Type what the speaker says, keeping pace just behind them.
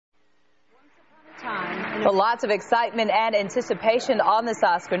Well, lots of excitement and anticipation on this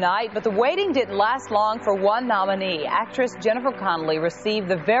Oscar night, but the waiting didn't last long for one nominee. Actress Jennifer Connelly received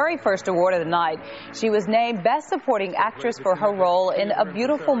the very first award of the night. She was named Best Supporting Actress for her role in A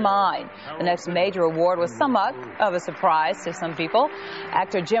Beautiful Mind. The next major award was somewhat of a surprise to some people.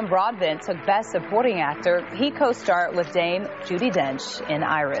 Actor Jim Broadbent took Best Supporting Actor. He co-starred with Dame Judi Dench in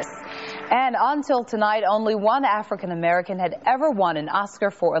Iris. And until tonight, only one African American had ever won an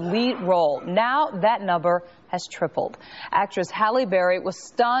Oscar for a lead role. Now that number has tripled. Actress Halle Berry was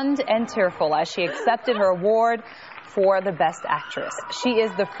stunned and tearful as she accepted her award for the Best Actress. She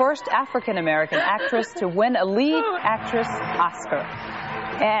is the first African American actress to win a lead actress Oscar.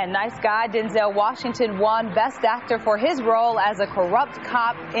 And nice guy Denzel Washington won Best Actor for his role as a corrupt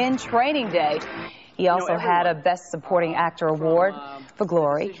cop in Training Day. He also had a Best Supporting Actor award for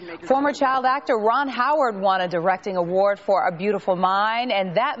Glory. Former child actor Ron Howard won a directing award for A Beautiful Mind,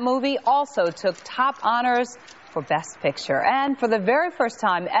 and that movie also took top honors for Best Picture. And for the very first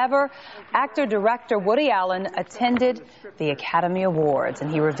time ever, actor-director Woody Allen attended the Academy Awards,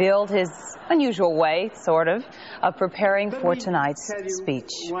 and he revealed his unusual way, sort of preparing for tonight's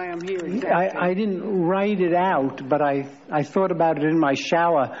speech. I didn't write it out, but I thought about it in my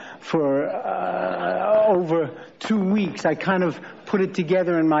shower for over 2 weeks. I kind of put it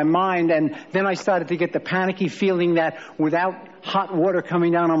together in my mind, and then I started to get the panicky feeling that without hot water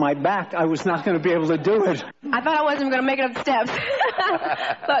coming down on my back, I was not going to be able to do it. I thought I wasn't going to make it up the steps.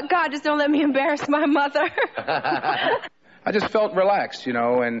 But God, just don't let me embarrass my mother. I just felt relaxed, you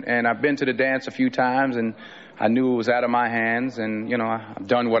know, and I've been to the dance a few times, and I knew it was out of my hands, and, you know, I've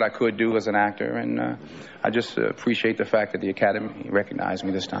done what I could do as an actor, and I just appreciate the fact that the Academy recognized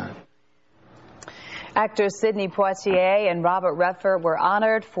me this time. Actors Sidney Poitier and Robert Redford were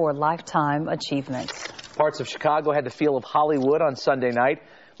honored for lifetime achievements. Parts of Chicago had the feel of Hollywood on Sunday night.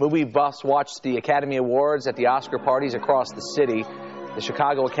 Movie buffs watched the Academy Awards at the Oscar parties across the city. The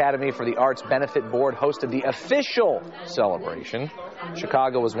Chicago Academy for the Arts Benefit Board hosted the official celebration.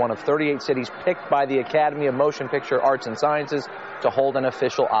 Chicago was one of 38 cities picked by the Academy of Motion Picture Arts and Sciences to hold an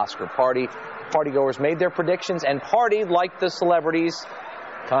official Oscar party. Partygoers made their predictions and partied like the celebrities,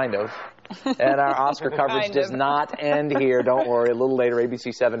 kind of. And our Oscar coverage does not end here. Don't worry. A little later,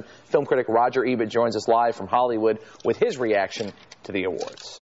 ABC 7 film critic Roger Ebert joins us live from Hollywood with his reaction to the awards.